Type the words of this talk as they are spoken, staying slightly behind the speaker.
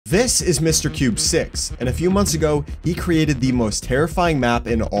This is Mr. Cube 6, and a few months ago, he created the most terrifying map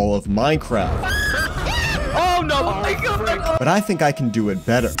in all of Minecraft. Oh no! Oh my God. But I think I can do it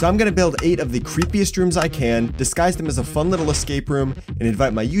better. So I'm gonna build 8 of the creepiest rooms I can, disguise them as a fun little escape room, and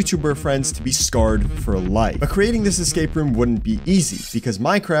invite my YouTuber friends to be scarred for life. But creating this escape room wouldn't be easy, because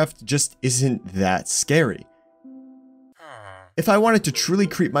Minecraft just isn't that scary. If I wanted to truly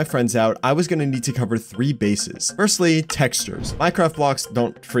creep my friends out, I was going to need to cover 3 bases. Firstly, textures. Minecraft blocks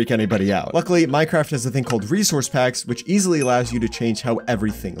don't freak anybody out. Luckily, Minecraft has a thing called resource packs, which easily allows you to change how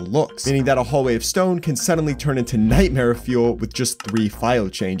everything looks, meaning that a hallway of stone can suddenly turn into nightmare fuel with just 3 file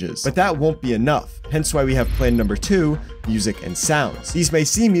changes. But that won't be enough, hence why we have plan number 2, music and sounds. These may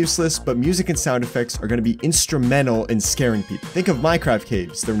seem useless, but music and sound effects are going to be instrumental in scaring people. Think of Minecraft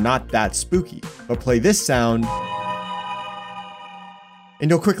caves, they're not that spooky, but play this sound, and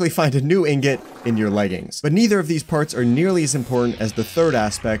you'll quickly find a new ingot in your leggings. But neither of these parts are nearly as important as the third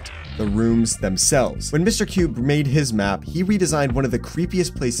aspect, the rooms themselves. When Mr. Cube made his map, he redesigned one of the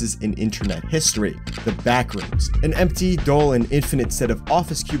creepiest places in internet history, the Backrooms. An empty, dull, and infinite set of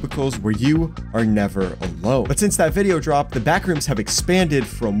office cubicles where you are never alone. But since that video dropped, the Backrooms have expanded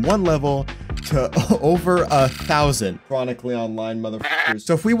from 1 level to over 1,000. Chronically online, motherfuckers.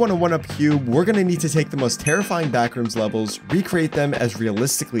 So if we want to one-up Cube, we're gonna need to take the most terrifying Backrooms levels, recreate them as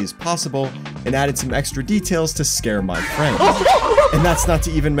realistically as possible, and added some extra details to scare my friends. And that's not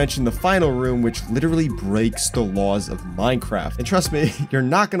to even mention the final room, which literally breaks the laws of Minecraft. And trust me, you're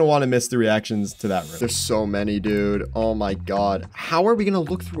not gonna want to miss the reactions to that room. There's so many, dude. Oh my god. How are we gonna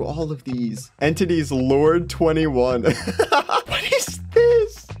look through all of these? Entities Lord 21. What is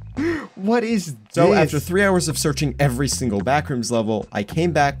this? What is this? So after 3 hours of searching every single Backrooms level, I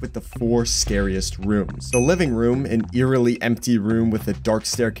came back with the 4 scariest rooms. The living room, an eerily empty room with a dark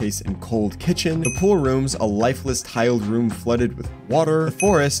staircase and cold kitchen. The pool rooms, a lifeless tiled room flooded with water. The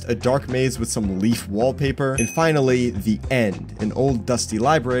forest, a dark maze with some leaf wallpaper. And finally, the end, an old dusty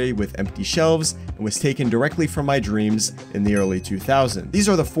library with empty shelves, and was taken directly from my dreams in the early 2000s. These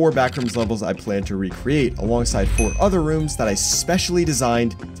are the 4 Backrooms levels I plan to recreate, alongside 4 other rooms that I specially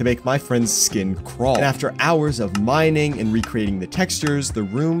designed to make my friend's skin crawl. And after hours of mining and recreating the textures, the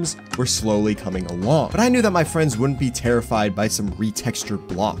rooms were slowly coming along. But I knew that my friends wouldn't be terrified by some retextured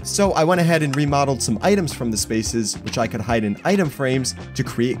blocks. So I went ahead and remodeled some items from the spaces, which I could hide in item frames to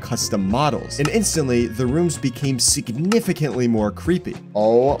create custom models. And instantly, the rooms became significantly more creepy.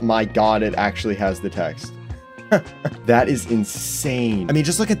 Oh my god, it actually has the text. That is insane. I mean,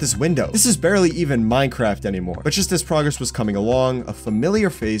 just look at this window. This is barely even Minecraft anymore. But just as progress was coming along, a familiar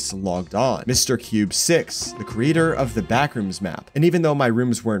face logged on. Mr. Cube 6, the creator of the Backrooms map. And even though my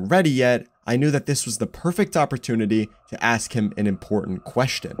rooms weren't ready yet, I knew that this was the perfect opportunity to ask him an important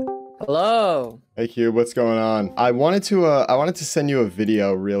question. Hello. Hey Cube, what's going on? I wanted to send you a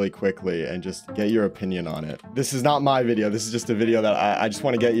video really quickly and just get your opinion on it. This is not my video. This is just a video that I just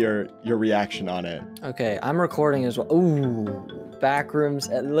want to get your reaction on it. Okay, I'm recording as well. Ooh, Backrooms.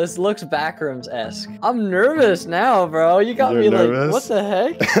 This looks Backrooms-esque. I'm nervous now, bro. You got me nervous? Like, what the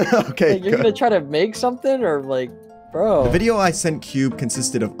heck? Okay, like, you're gonna try to make something or like... Bro. The video I sent Cube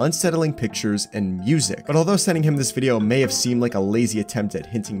consisted of unsettling pictures and music, but although sending him this video may have seemed like a lazy attempt at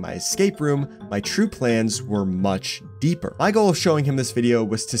hinting my escape room, my true plans were much deeper. My goal of showing him this video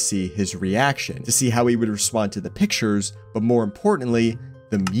was to see his reaction, to see how he would respond to the pictures, but more importantly,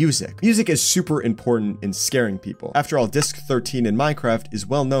 the music. Music is super important in scaring people. After all, Disc 13 in Minecraft is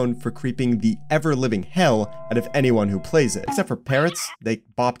well known for creeping the ever-living hell out of anyone who plays it. Except for parrots, they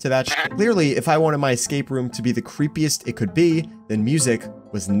bop to that shit. Clearly, if I wanted my escape room to be the creepiest it could be, then music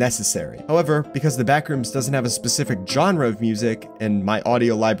was necessary. However, because the Backrooms doesn't have a specific genre of music, and my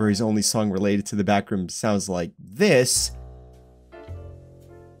audio library's only song related to the Backrooms sounds like this,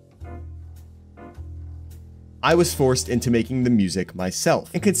 I was forced into making the music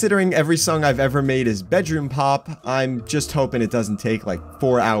myself. And considering every song I've ever made is bedroom pop, I'm just hoping it doesn't take like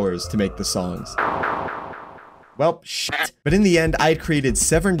 4 hours to make the songs. Well, shit. But in the end, I had created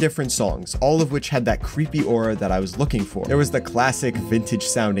 7 different songs, all of which had that creepy aura that I was looking for. There was the classic vintage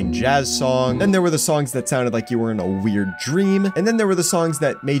sounding jazz song, then there were the songs that sounded like you were in a weird dream, and then there were the songs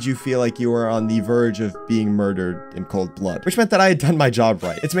that made you feel like you were on the verge of being murdered in cold blood, which meant that I had done my job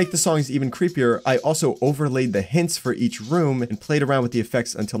right. And to make the songs even creepier, I also overlaid the hints for each room and played around with the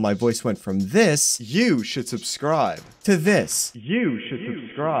effects until my voice went from this, "You should subscribe," to this, "You should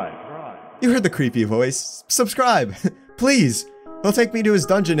subscribe." You heard the creepy voice. Subscribe, please. He'll take me to his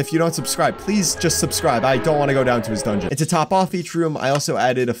dungeon if you don't subscribe. Please just subscribe. I don't want to go down to his dungeon. And to top off each room, I also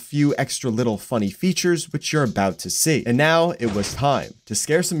added a few extra little funny features, which you're about to see. And now it was time to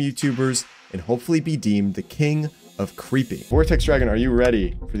scare some YouTubers and hopefully be deemed the king of creepy. Vortex Dragon, are you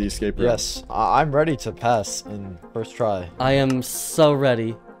ready for the escape room? Yes, I'm ready to pass in first try. I am so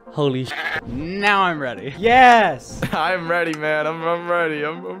ready. Holy sh. Now I'm ready. Yes! I'm ready, man. I'm ready.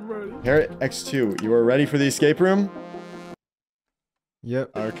 I'm ready. Harriet X2, you are ready for the escape room?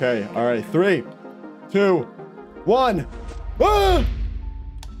 Yep. Okay, all right, 3, 2, 1. Ah!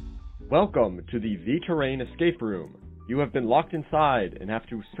 Welcome to the TheTerrain escape room. You have been locked inside and have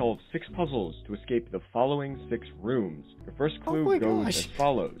to solve 6 puzzles to escape the following 6 rooms. Your first clue goes as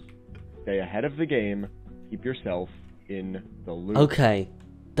follows. Stay ahead of the game. Keep yourself in the loop. Okay,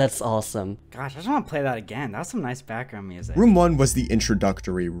 that's awesome. Gosh, I just want to play that again. That was some nice background music. Room 1 was the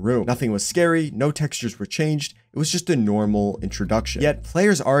introductory room. Nothing was scary, no textures were changed. It was just a normal introduction. Yet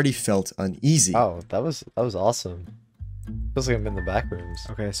players already felt uneasy. Oh, that was awesome. Feels like I'm in the back rooms.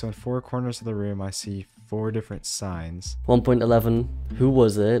 Okay, so in 4 corners of the room, I see 4 different signs. 1.11, who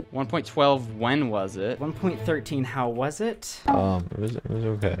was it? 1.12, when was it? 1.13, how was it? It was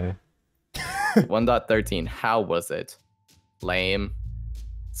okay. 1.13, how was it? Lame.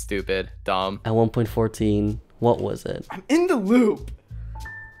 Stupid. Dumb. At 1.14, what was it? I'm in the loop.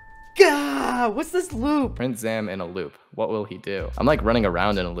 Gah! What's this loop? Prince Zam in a loop. What will he do? I'm like running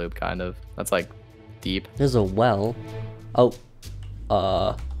around in a loop, kind of. That's like deep. There's a well. Oh.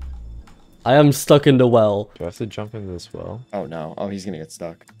 I am stuck in the well. Do I have to jump into this well? Oh no. Oh, he's gonna get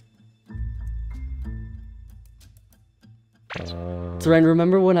stuck. TheTerrain,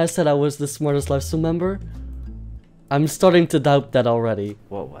 remember when I said I was the smartest LifeSteal member? I'm starting to doubt that already.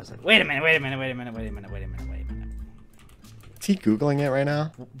 What was it? Wait a minute. Is he Googling it right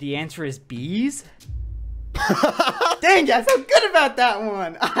now? The answer is bees? Dang it, I felt good about that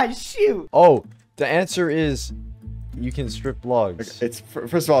one. Ah, shoot. Oh, the answer is you can strip logs. It's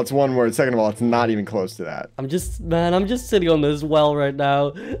first of all, it's one word. Second of all, it's not even close to that. I'm just sitting on this well right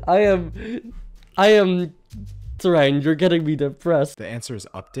now. I am TheTerrain, you're getting me depressed. The answer is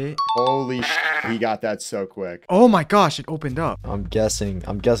update. Holy sh! He got that so quick. Oh my gosh, it opened up. I'm guessing these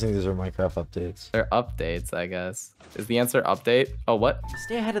are Minecraft updates. They're updates, I guess. Is the answer update? Oh, what?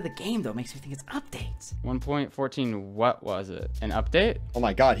 Stay ahead of the game, though, makes me think it's updates. 1.14, what was it? An update? Oh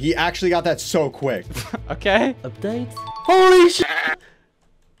my god, he actually got that so quick. Okay. Update? Holy sh!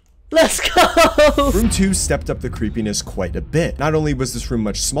 Let's go! Room 2 stepped up the creepiness quite a bit. Not only was this room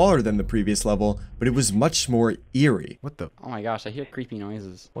much smaller than the previous level, but it was much more eerie. What the? Oh my gosh, I hear creepy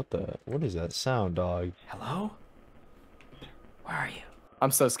noises. What is that sound, dog? Hello? Where are you?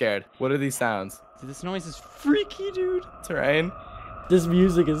 I'm so scared. What are these sounds? Dude, this noise is freaky, dude. TheTerrain. This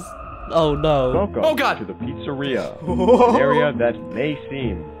music is... Oh no. Welcome Oh god! to the pizzeria, an area that may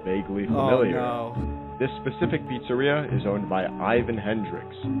seem vaguely familiar. Oh, no. This specific pizzeria is owned by Ivan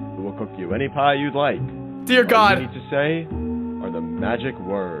Hendricks, who will cook you any pie you'd like. Dear All God! you need to say are the magic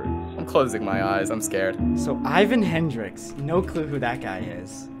words. I'm closing my eyes. I'm scared. So, Ivan Hendricks. No clue who that guy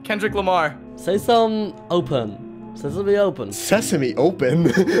is. Kendrick Lamar. Say some open. Sesame open. Sesame open?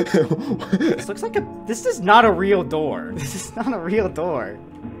 This looks like this is not a real door. This is not a real door.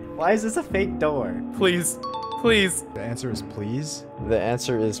 Why is this a fake door? Please. Please. The answer is please. The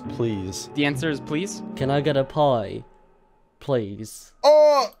answer is please. The answer is please? Can I get a pie? Please.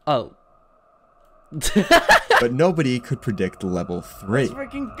 Oh! Oh. But nobody could predict level 3. Let's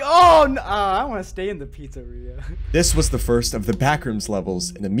freaking go! No, I want to stay in the pizzeria. This was the first of the Backrooms levels,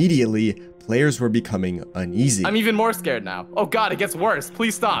 and immediately, players were becoming uneasy. I'm even more scared now. Oh god, it gets worse.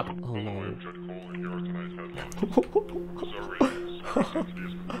 Please stop. Oh no.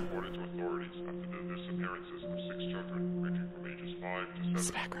 It's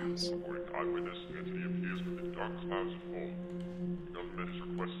Backrooms. Eyewitness entity appears within dark clouds of foam. The government has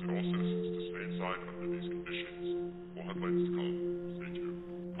requested all citizens to stay inside under these conditions. More headlines to come. Stay tuned.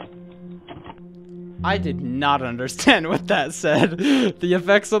 I did not understand what that said. The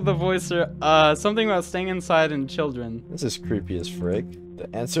effects of the voice are something about staying inside and children. This is creepy as frick.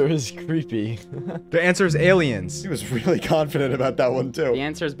 The answer is creepy. The answer is aliens. He was really confident about that one too. The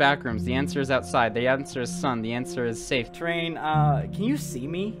answer is Backrooms. The answer is outside. The answer is sun. The answer is safe. TheTerrain, can you see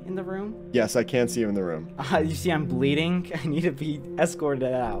me in the room? Yes, I can see you in the room. You see I'm bleeding? I need to be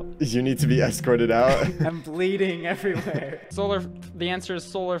escorted out. You need to be escorted out. I'm bleeding everywhere. The answer is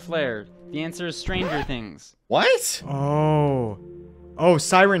solar flare. The answer is Stranger Things. What? Oh,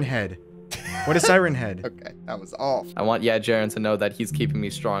 Siren Head. What is Siren Head? Okay, that was off. I want Jaren to know that he's keeping me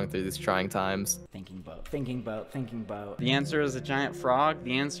strong through these trying times. Thinking boat. The answer is a giant frog.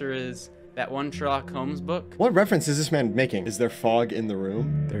 The answer is that one Sherlock Holmes book. What reference is this man making? Is there fog in the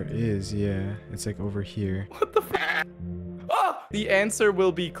room? There is, yeah. It's like over here. What the f? Oh! The answer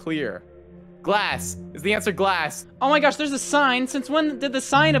will be clear. Glass. Is the answer glass? Oh my gosh, there's a sign. Since when did the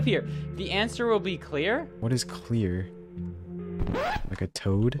sign appear? The answer will be clear? What is clear? Like a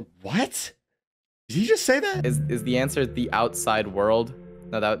toad? What? Did he just say that? Is the answer the outside world?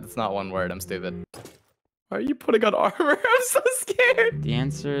 No, that's not one word. I'm stupid. Why are you putting on armor? I'm so scared. The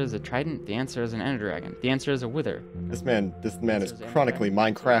answer is a trident. The answer is an ender dragon. The answer is a wither. This man is chronically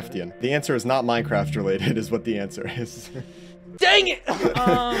Minecraftian. The answer is not Minecraft related, is what the answer is. Dang it! I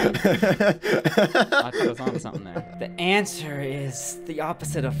thought I was on something there. The answer is the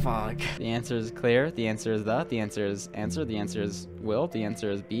opposite of fog. The answer is clear. The answer is the. The answer is answer. The answer is will. The answer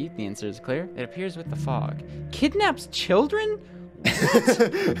is be. The answer is clear. It appears with the fog. Kidnaps children? What?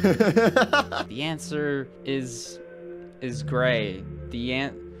 The answer is gray.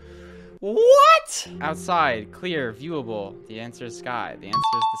 What? Outside, clear, viewable. The answer is sky. The answer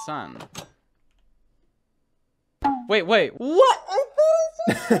is the sun. Wait, what?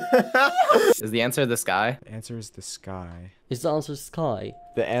 Is the answer the sky? The answer is the sky. Is the answer sky?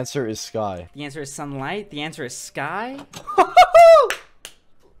 The answer is sky. The answer is sunlight. The answer is sky.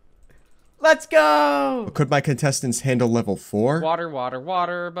 Let's go! Could my contestants handle level 4? Water,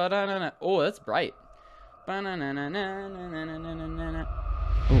 ba-da-na-na. Oh, that's bright.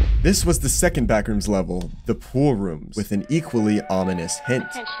 This was the second Backrooms level, the pool rooms, with an equally ominous hint.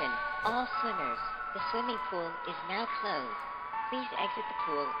 Attention, all swimmers. The swimming pool is now closed. Please exit the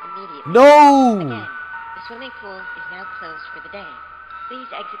pool immediately. No! Again, the swimming pool is now closed for the day. Please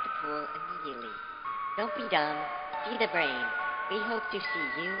exit the pool immediately. Don't be dumb. See the brain. We hope to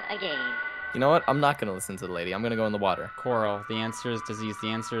see you again. You know what? I'm not gonna listen to the lady. I'm gonna go in the water. Coral. The answer is disease. The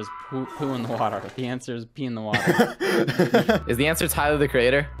answer is poo in the water. The answer is pee in the water. Is the answer Tyler the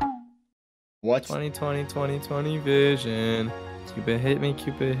Creator? What? 2020 vision. Cupid hit me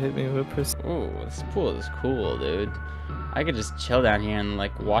with precision. Ooh, this pool is cool, dude. I could just chill down here and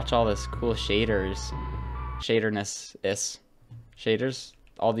like watch all this cool shaders. Shaders?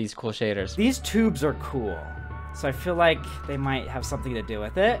 All these cool shaders. These tubes are cool. So I feel like they might have something to do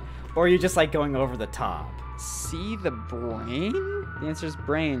with it. Or you're just like going over the top. See the brain? The answer is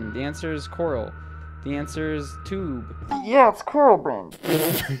brain. The answer is coral. The answer is tube. Yeah, it's coral brain.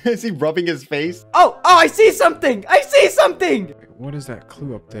 Is he rubbing his face? Oh, I see something! I see something! What is that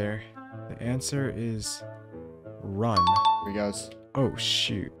clue up there? The answer is run. Here he goes. Oh,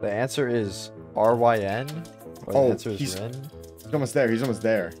 shoot. The answer is RYN? Or the Oh, answer is he's Ren? almost there. He's almost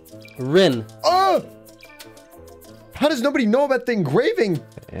there. Rin. Oh! How does nobody know about the engraving?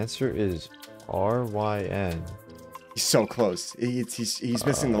 The answer is RYN. He's so close. He's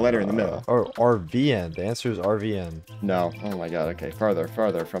missing the letter in the middle. Or RVN. The answer is RVN. No. Oh my god. Okay. Farther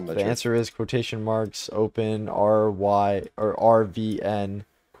from the The truth. answer is quotation marks open, RY, or RVN,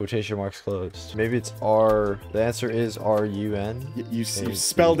 quotation marks closed. Maybe it's R. The answer is RUN. You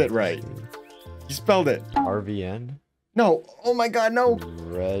spelled it right. You spelled it. RVN? No. Oh my god, no.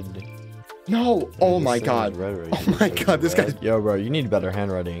 Red. No. Oh my This thing god. is red right Oh here. my It says god, this red. guy's... Yo, bro, you need better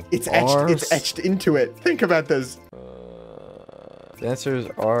handwriting. It's etched into it. Think about this. The answer is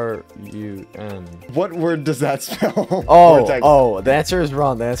RUN. What word does that spell? Oh, Vortex. oh, the answer is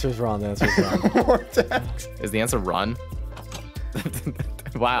wrong. The answer is wrong. The answer is wrong. Vortex. Is the answer run?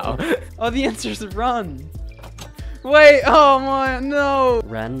 Wow. Oh, the answer is run. Wait, oh my, no.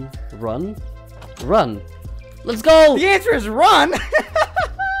 Run. Let's go! The answer is run!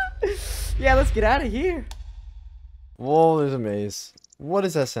 Yeah, let's get out of here. Whoa, there's a maze. What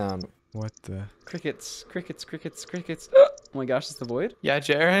does that sound? What the? Crickets. Oh my gosh, it's the void? Yeah,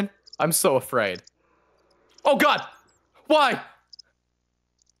 Jaren? I'm so afraid. Oh god! Why?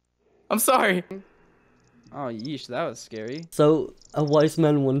 I'm sorry. Oh, yeesh, that was scary. So, a wise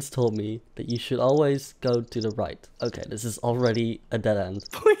man once told me that you should always go to the right. Okay, this is already a dead end.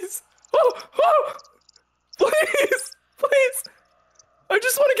 Please. Oh! Please! I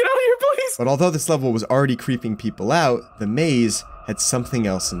just want to get out of here, please! But although this level was already creeping people out, the maze had something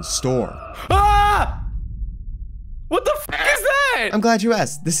else in store. Ah! What the f is that? I'm glad you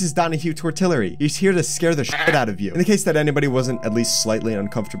asked. This is Donahue Tortillery. He's here to scare the shit out of you. In the case that anybody wasn't at least slightly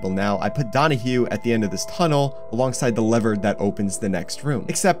uncomfortable now, I put Donahue at the end of this tunnel alongside the lever that opens the next room.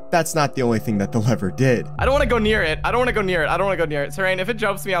 Except that's not the only thing that the lever did. I don't want to go near it. TerraIn, if it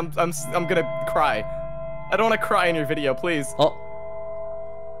jumps me, I'm gonna cry. I don't want to cry in your video, please.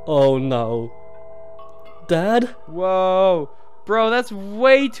 Oh no. Dad? Whoa. Bro, that's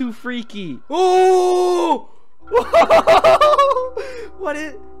way too freaky. Ooh! What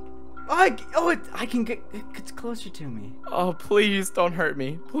is... I can get... It's closer to me. Oh, please don't hurt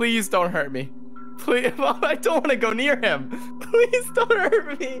me. Please don't hurt me. Please, I don't want to go near him. Please don't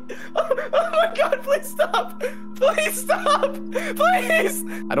hurt me. Oh my god, please stop. Please stop. Please.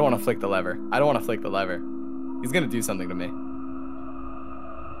 I don't want to flick the lever. I don't want to flick the lever. He's going to do something to me.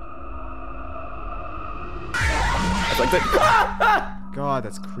 I flicked it. God,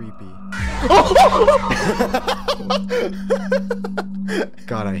 that's creepy.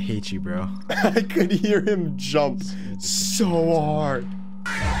 God, I hate you, bro. I could hear him jump so hard.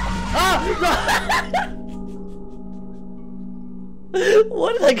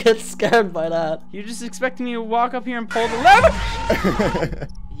 Why did I get scared by that? You're just expecting me to walk up here and pull the lever?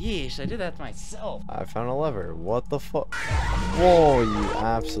 Yeesh, I did that to myself. I found a lever. What the fuck? Whoa, you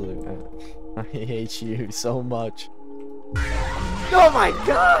absolute... I hate you so much. Oh my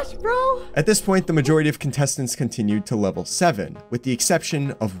gosh, bro! At this point, the majority of contestants continued to level 7, with the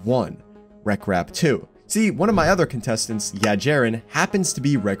exception of one, RecRap 2. See, one of my other contestants, Jaren, happens to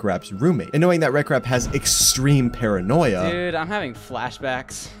be RecRap's roommate. And knowing that RecRap has extreme paranoia... Dude, I'm having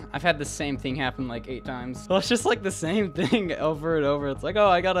flashbacks. I've had the same thing happen like 8 times. Well, it's just like the same thing over and over. It's like, oh,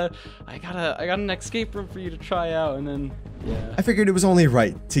 I got an escape room for you to try out, and then, yeah. I figured it was only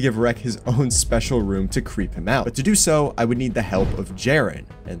right to give Rec his own special room to creep him out. But to do so, I would need the help of Jaren.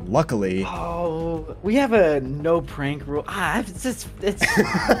 And luckily... Oh, we have a no prank rule. It's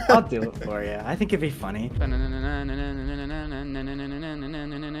I'll do it for you. I think it'd be funny.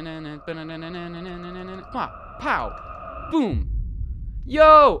 Pow! Boom!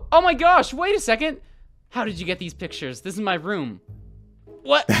 Yo! Oh my gosh, wait a second! How did you get these pictures? This is my room.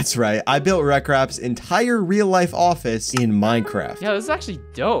 What? That's right, I built RecRap's entire real-life office in Minecraft. Yo, this is actually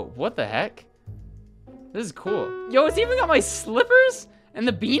dope. What the heck? This is cool. Yo, it's even got my slippers? And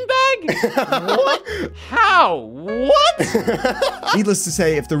the beanbag? What? How? What? Needless to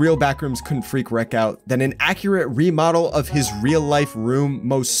say, if the real Backrooms couldn't freak Rec out, then an accurate remodel of his real-life room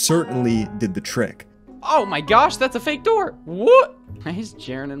most certainly did the trick. Oh my gosh, that's a fake door. What? Why is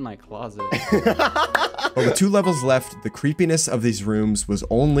Jaren in my closet? But with 2 levels left, the creepiness of these rooms was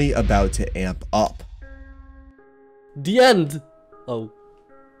only about to amp up. The end! Oh.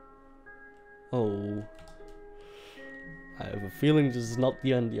 Oh. I have a feeling this is not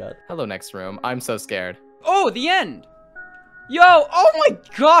the end yet. Hello, next room. I'm so scared. Oh, the end! Yo, oh my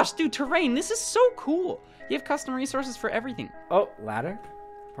gosh, dude, Terrain, this is so cool. You have custom resources for everything. Oh, ladder?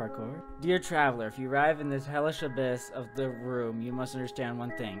 Parkour. Dear traveler, if you arrive in this hellish abyss of the room, you must understand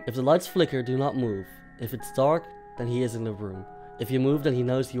one thing. If the lights flicker, do not move. If it's dark, then he is in the room. If you move, then he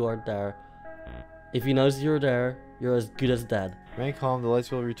knows you are there. If he knows you're there, you're as good as dead. Remain calm, the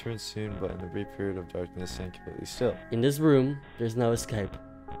lights will return soon, but in the brief period of darkness, stand completely still. In this room, there's no escape.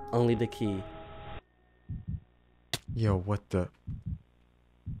 Only the key. Yo, what the...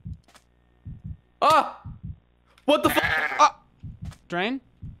 Ah! What the f- ah! Terrain?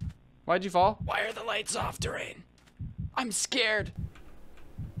 Why'd you fall? Why are the lights off, Terrain? I'm scared.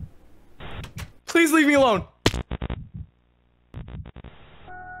 Please leave me alone.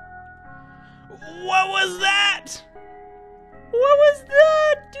 What was that? What was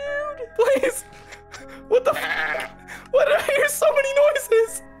that, dude? Please. What the f- What did I hear so many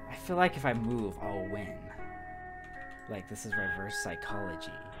noises? I feel like if I move, I'll win. Like, this is reverse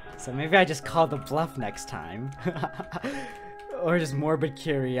psychology. So maybe I just call the bluff next time. Or just morbid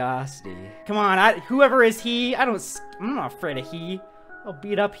curiosity. Come on, whoever is he, I'm not afraid of he. I'll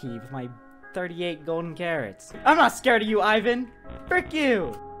beat up he with my 38 golden carrots. I'm not scared of you, Ivan. Frick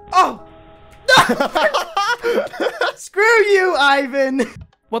you. Oh! Screw you, Ivan!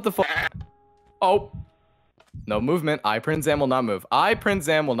 What the fuck? Oh. No movement. I, Prince Zam, will not move. I, Prince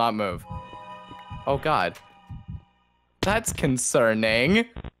Zam, will not move. Oh, God. That's concerning.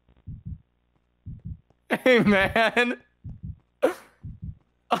 Hey, man.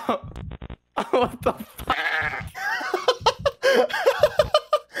 Oh, what the fuck?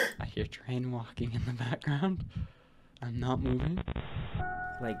 I hear Train walking in the background. I'm not moving.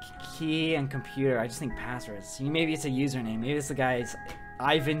 Like, key and computer, I just think passwords. See, maybe it's a username. Maybe it's the guy's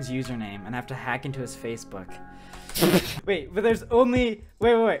Ivan's username, and I have to hack into his Facebook. Wait, but there's only...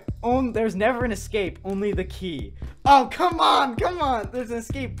 Wait. There's never an escape, only the key. Oh, come on! There's an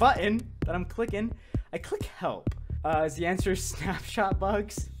escape button that I'm clicking. I click help. Is the answer snapshot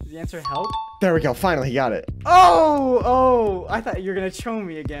bugs? Is the answer help? There we go, finally he got it. Oh! I thought you were gonna show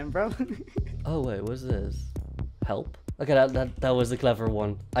me again, bro. Oh, wait, what's this? Help? Okay, that was the clever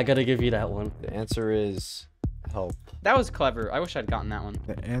one. I gotta give you that one. The answer is help. That was clever. I wish I'd gotten that one.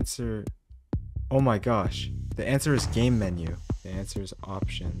 The answer... Oh my gosh. The answer is game menu. The answer is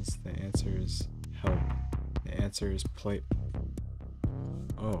options. The answer is help. The answer is play...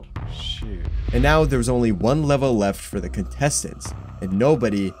 Oh, shoot. And now there was only 1 level left for the contestants, and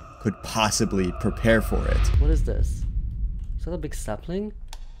nobody could possibly prepare for it. What is this? Is that a big sapling?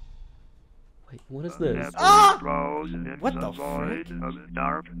 Wait, what is this? Ah! What the frick? Of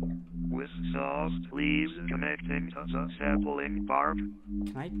dark, with soft leaves connecting to the sapling bark.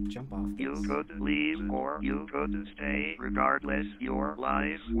 Can I jump off this? You could leave or you could stay. Regardless, your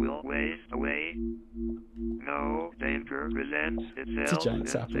life will waste away. No danger presents itself giant in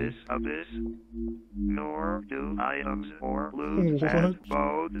sapling. this abyss. Nor do items or loot pass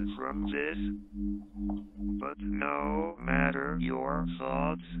bowed from this. But no matter your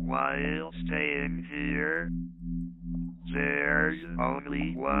thoughts while staying here, there's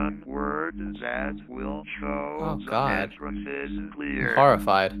only one word that will show the entrance is clear.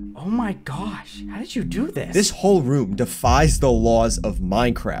 Horrified. Oh my gosh, how did you do this? This whole room defies the laws of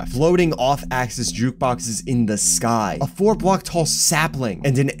Minecraft. Floating off-axis jukeboxes in the sky, a 4-block tall sapling,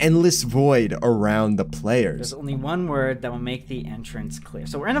 and an endless void around the players. There's only one word that will make the entrance clear.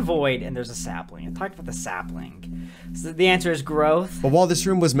 So we're in a void and there's a sapling. I talked about the sapling. So the answer is growth. But while this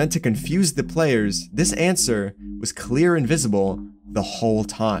room was meant to confuse the players, this answer was clear and visible the whole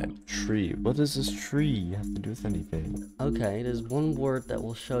time. Tree. What does this tree have to do with anything? Okay, there's one word that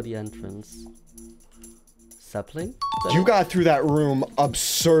will show the entrance. Sapling? You got through that room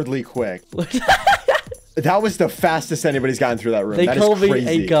absurdly quick. That was the fastest anybody's gotten through that room. They That call is me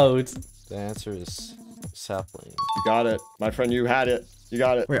crazy. a goat. The answer is sapling. You got it. My friend, you had it. You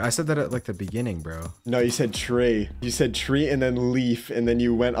got it. Wait, I said that at like the beginning, bro. No, you said tree. You said tree and then leaf, and then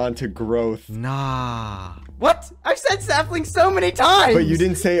you went on to growth. Nah. What? I've said sapling so many times! But you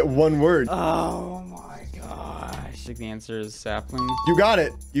didn't say it one word. Oh my gosh. I think the answer is sapling. You got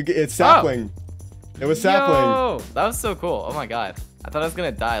it. It's sapling. It was sapling. Yo, that was so cool. Oh my god. I thought I was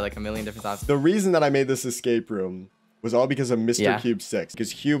gonna die like a million different times. The reason that I made this escape room was all because of Mr. Cube 6.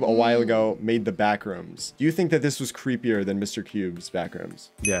 Because Cube, a while ago, made the Backrooms. Do you think that this was creepier than Mr. Cube's Backrooms?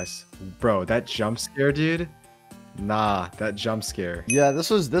 Yes. Bro, that jump scare, dude. Nah, that jump scare. Yeah, this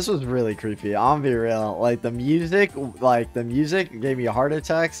was really creepy. I'm gonna be real. Like the music gave me heart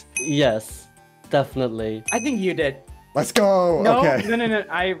attacks. Yes, definitely. I think you did. Let's go. No, Okay. no.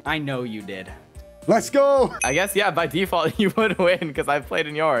 I know you did. Let's go. I guess, yeah, by default, you would win because I played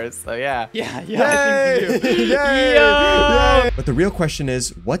in yours. So, yeah. Yeah, Yay! I think you do. Yay! Yo! Yay! But the real question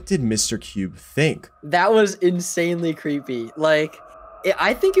is, what did Mr. Cube think? That was insanely creepy. Like,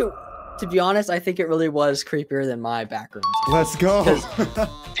 I think it, to be honest, I think it really was creepier than my Backrooms. Let's go.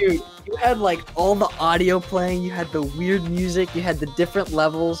 Dude, you had like all the audio playing, you had the weird music, you had the different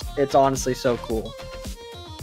levels. It's honestly so cool.